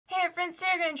And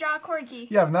today we're going to draw a corgi.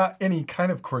 Yeah, not any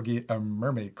kind of corgi, a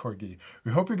mermaid corgi.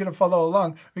 We hope you're going to follow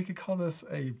along. We could call this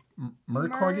a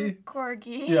corgi.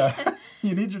 Corgi. Yeah,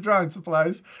 you need your drawing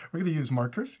supplies. We're going to use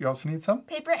markers. You also need some?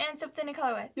 Paper and something to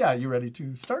color with. Yeah, you ready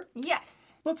to start?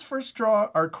 Yes. Let's first draw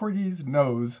our corgi's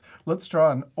nose. Let's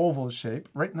draw an oval shape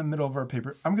right in the middle of our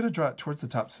paper. I'm going to draw it towards the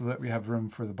top so that we have room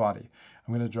for the body.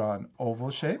 I'm going to draw an oval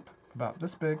shape about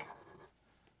this big.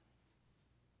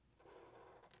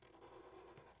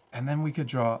 And then we could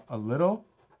draw a little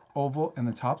oval in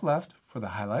the top left for the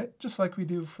highlight, just like we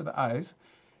do for the eyes.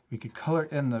 We could color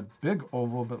in the big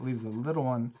oval, but leave the little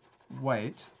one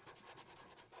white.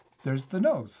 There's the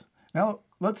nose. Now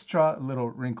let's draw a little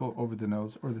wrinkle over the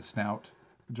nose or the snout.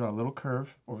 Draw a little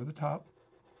curve over the top.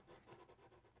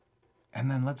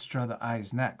 And then let's draw the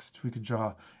eyes next. We could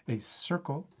draw a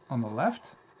circle on the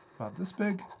left, about this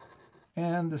big,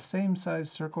 and the same size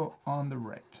circle on the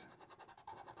right.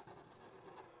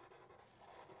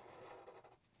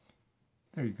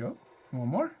 There you go. One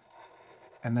more.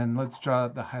 And then let's draw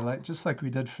the highlight just like we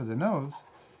did for the nose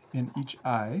in each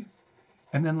eye.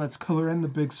 And then let's color in the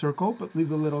big circle, but leave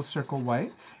the little circle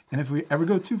white. And if we ever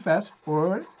go too fast,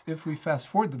 or if we fast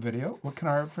forward the video, what can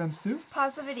our friends do?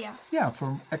 Pause the video. Yeah,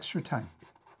 for extra time.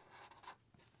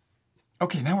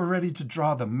 Okay, now we're ready to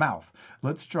draw the mouth.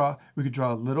 We could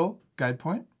draw a little guide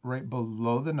point right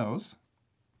below the nose.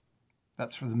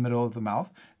 That's for the middle of the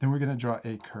mouth. Then we're going to draw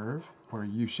a curve or a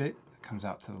U shape that comes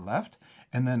out to the left,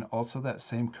 and then also that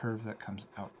same curve that comes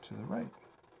out to the right.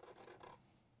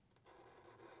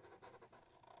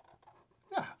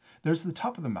 Yeah, there's the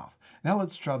top of the mouth. Now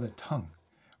let's draw the tongue.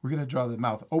 We're going to draw the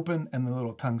mouth open and the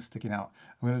little tongue sticking out.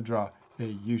 I'm going to draw a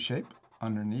U shape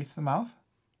underneath the mouth.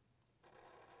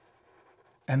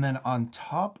 And then on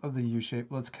top of the U shape,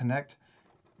 let's connect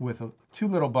with two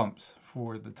little bumps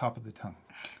for the top of the tongue.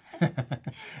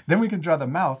 Then we can draw the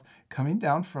mouth coming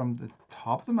down from the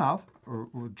top of the mouth, or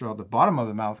we'll draw the bottom of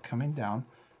the mouth coming down.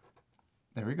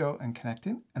 There we go, and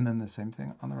connecting. And then the same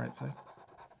thing on the right side.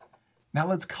 Now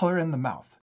let's color in the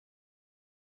mouth.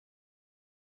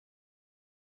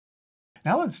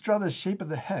 Now let's draw the shape of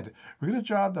the head. We're going to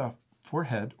draw the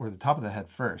forehead, or the top of the head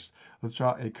first. Let's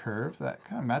draw a curve that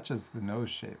kind of matches the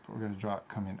nose shape. We're going to draw it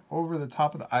coming over the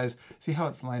top of the eyes. See how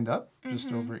it's lined up?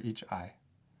 Just over each eye.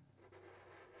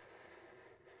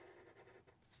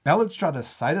 Now let's draw the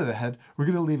side of the head. We're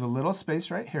going to leave a little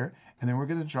space right here, and then we're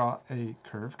going to draw a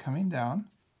curve coming down.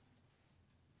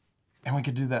 And we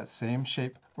could do that same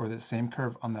shape or the same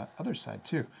curve on the other side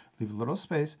too. Leave a little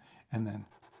space and then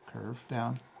curve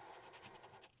down.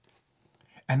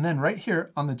 And then right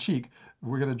here on the cheek,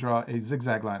 we're going to draw a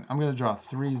zigzag line. I'm going to draw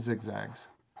 3 zigzags.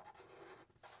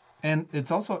 And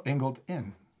it's also angled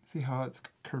in. See how it's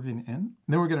curving in? And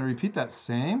then we're going to repeat that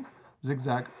same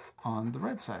zigzag on the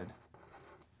right side.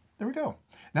 There we go.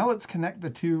 Now let's connect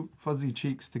the two fuzzy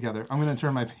cheeks together. I'm going to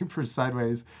turn my paper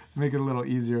sideways to make it a little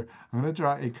easier. I'm going to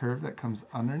draw a curve that comes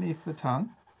underneath the tongue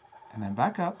and then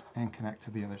back up and connect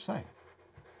to the other side.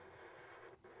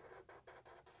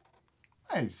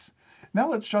 Nice. Now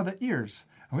let's draw the ears.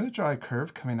 I'm going to draw a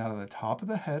curve coming out of the top of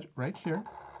the head right here,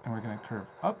 and we're going to curve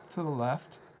up to the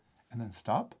left and then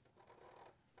stop.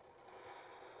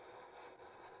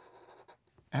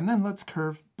 And then let's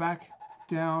curve back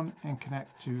down and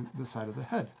connect to the side of the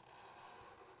head.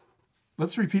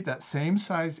 Let's repeat that same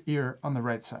size ear on the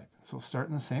right side. So we'll start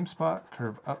in the same spot,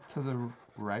 curve up to the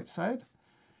right side,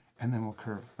 and then we'll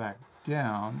curve back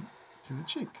down to the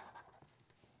cheek.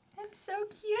 That's so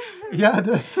cute. Yeah, it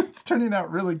is. It's turning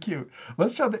out really cute.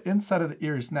 Let's draw the inside of the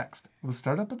ears next. We'll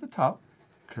start up at the top,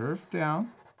 curve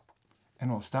down,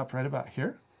 and we'll stop right about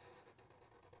here.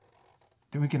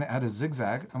 Then we can add a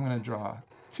zigzag. I'm going to draw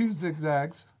 2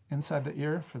 zigzags inside the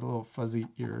ear for the little fuzzy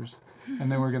ears. And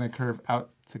then we're going to curve out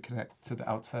to connect to the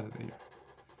outside of the ear.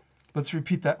 Let's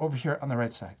repeat that over here on the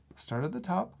right side. Start at the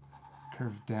top,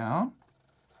 curve down,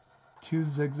 2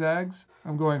 zigzags.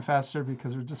 I'm going faster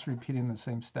because we're just repeating the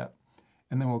same step.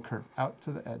 And then we'll curve out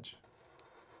to the edge.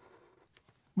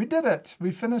 We did it!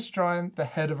 We finished drawing the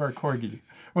head of our corgi.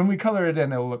 When we color it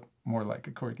in, it'll look more like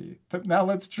a corgi. But now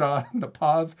let's draw the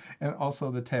paws and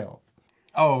also the tail.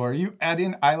 Oh, are you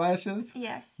adding eyelashes?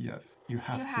 Yes. Yes, you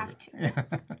have to. You have to. Yeah.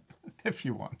 If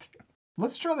you want to.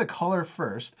 Let's draw the color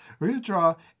first. We're going to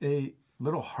draw a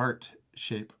little heart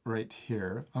shape right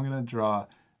here. I'm going to draw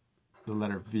the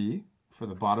letter V for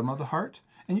the bottom of the heart.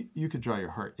 And you could draw your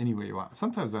heart any way you want.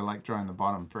 Sometimes I like drawing the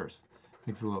bottom first.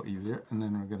 Makes it a little easier. And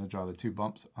then we're going to draw the 2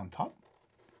 bumps on top.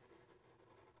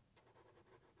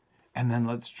 And then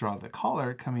let's draw the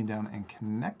collar coming down and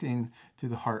connecting to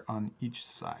the heart on each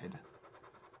side.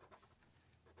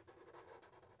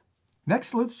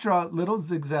 Next, let's draw little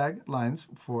zigzag lines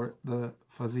for the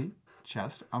fuzzy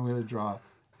chest. I'm going to draw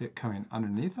it coming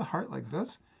underneath the heart like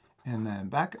this, and then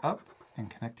back up and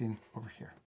connecting over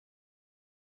here.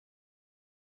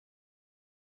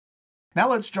 Now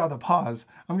let's draw the paws.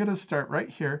 I'm going to start right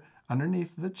here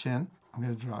underneath the chin. I'm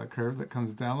going to draw a curve that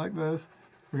comes down like this.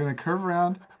 We're going to curve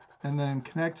around and then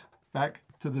connect back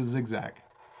to the zigzag.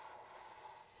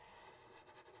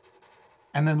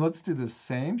 And then let's do the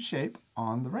same shape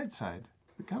on the right side.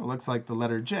 It kind of looks like the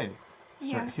letter J.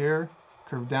 Start here,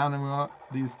 curve down, and we want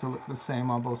these to look the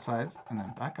same on both sides, and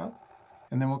then back up.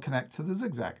 And then we'll connect to the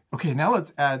zigzag. Okay, now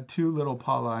let's add 2 little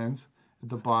paw lines at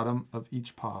the bottom of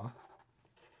each paw.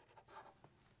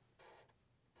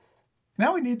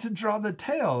 Now we need to draw the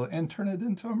tail and turn it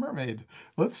into a mermaid.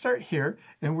 Let's start here,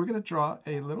 and we're going to draw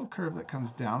a little curve that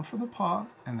comes down from the paw,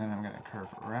 and then I'm going to curve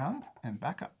around and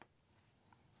back up.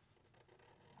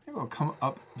 Maybe we'll come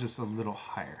up just a little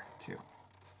higher too.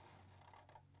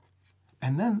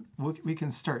 And then we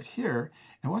can start here,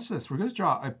 and watch this. We're going to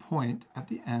draw a point at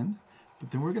the end,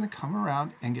 but then we're going to come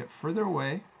around and get further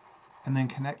away, and then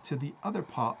connect to the other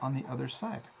paw on the other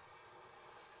side.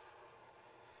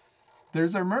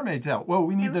 There's our mermaid tail. Whoa,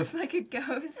 we need It looks like a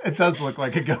ghost. It does look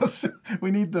like a ghost. We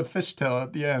need the fish tail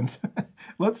at the end.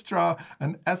 Let's draw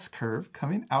an S curve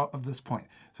coming out of this point.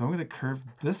 So I'm going to curve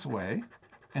this way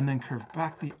and then curve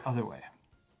back the other way.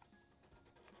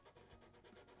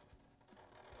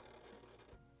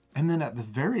 And then at the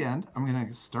very end, I'm going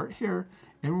to start here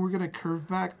and we're going to curve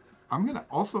back. I'm going to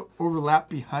also overlap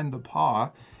behind the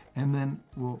paw, and then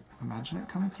we'll imagine it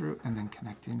coming through and then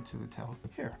connecting to the tail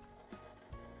here.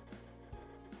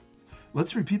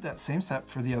 Let's repeat that same step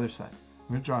for the other side. I'm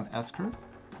going to draw an S curve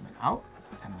coming out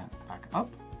and then back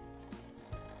up.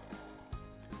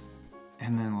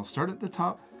 And then we'll start at the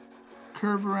top,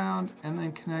 curve around, and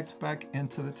then connect back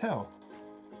into the tail.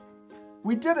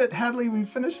 We did it, Hadley. We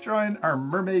finished drawing our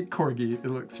Mermaid Corgi.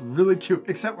 It looks really cute,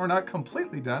 except we're not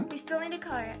completely done. We still need to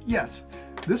color it. Yes.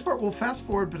 This part will fast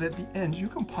forward, but at the end, you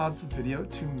can pause the video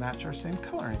to match our same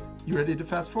coloring. You ready to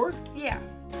fast forward? Yeah.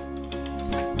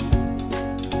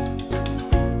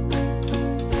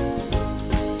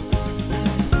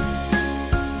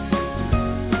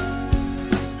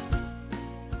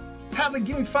 Hadley,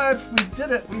 give me 5. We did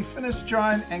it. We finished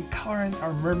drawing and coloring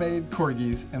our Mermaid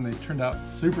Corgis, and they turned out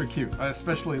super cute. I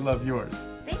especially love yours.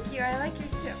 Thank you. I like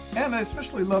yours too. And I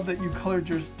especially love that you colored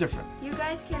yours different. You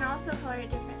guys can also color it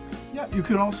differently. Yeah, you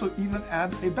could also even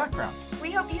add a background.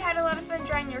 We hope you had a lot of fun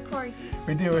drawing your corgis.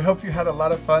 We do. We hope you had a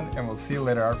lot of fun, and we'll see you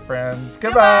later, our friends.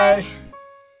 Goodbye.